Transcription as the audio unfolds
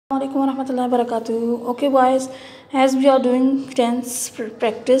Assalamualaikum warahmatullahi wabarakatuh. Okay guys, as we are doing tense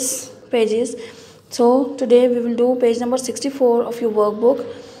practice pages, so today we will do page number 64 of your workbook.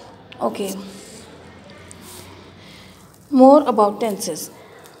 Okay, more about tenses.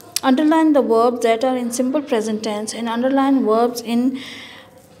 Underline the verbs that are in simple present tense and underline verbs in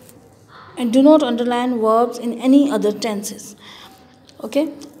and do not underline verbs in any other tenses. Okay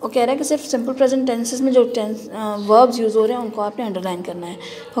वो कह रहा है कि सिर्फ simple present tenses में जो verbs use हो रहे हैं उनको आपने अंडरलाइन करना है.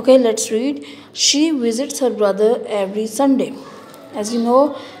 Okay let's read. She visits her brother every Sunday. As you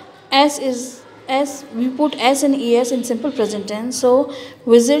know S V put S and E S in simple present tense, so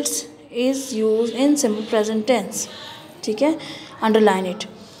visits is use in simple present tense. ठीक है, underline it.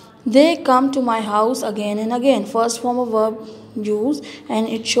 They come to my house again and again. First form of verb use and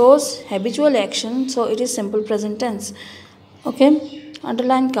it shows habitual action, so it is simple present tense. Okay,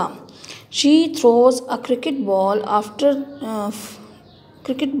 underline come. She throws a cricket ball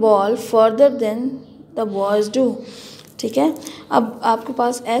further than the boys do. ठीक है, अब आपके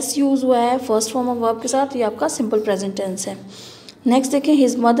पास S use हुआ है first form of verb के साथ. ये आपका सिंपल प्रेजेंट टेंस है. नेक्स्ट देखें.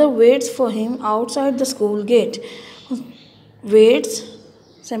 His mother waits for him outside the school gate. Weights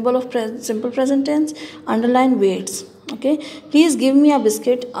symbol of simple present tense. Underline weights. Okay, please give me a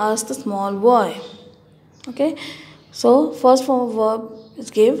biscuit asked the small boy. Okay, so first form of verb is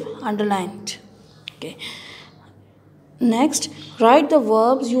give, underlined. Okay, next write the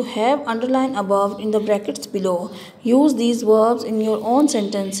verbs you have underlined above in the brackets below. Use these verbs in your own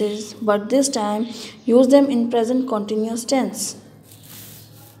sentences, but this time use them in present continuous tense.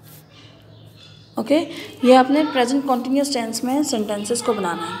 Okay, ये आपने present continuous tense में sentences को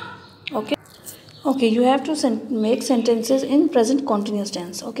बनाना है. Okay, you have to make sentences in present continuous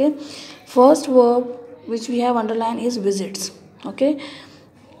tense. Okay, first verb which we have underlined is visits. Okay,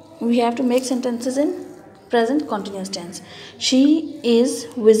 we have to make sentences in present continuous tense. She is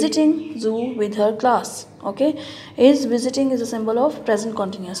visiting zoo with her class. Okay, is visiting is a symbol of present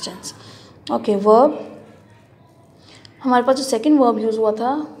continuous tense. Okay, verb हमारे पास जो second verb use हुआ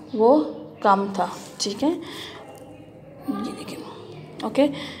था वो कम था. ठीक है, ये देखिए. Okay,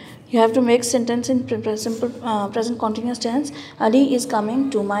 you have to make sentence in simple present continuous tense. Ali is coming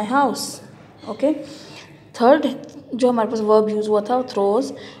to my house. Okay, third जो हमारे पास वर्ब यूज़ हुआ था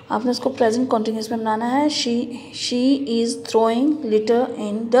थ्रोज, आपने उसको प्रेजेंट कॉन्टिन्यूस में बनाना है. She is throwing litre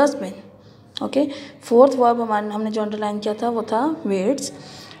in dustbin. Okay, fourth verb हमने जो अंडरलाइन किया था वो था weights.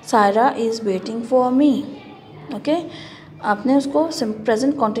 Saira is waiting for me. Okay, आपने उसको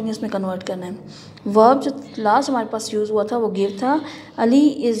प्रेजेंट कॉन्टिन्यूस में कन्वर्ट करना है. वर्ब जो लास्ट हमारे पास यूज़ हुआ था वो गिव था. Ali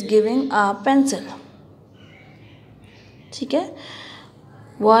is giving a pencil. ठीक है,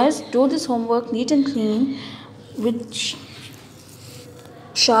 boys, do this homework neat and clean with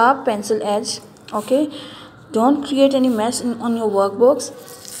sharp pencil edge. Okay, don't create any mess on your workbooks.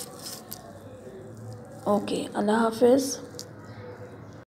 Okay, Allah Hafiz.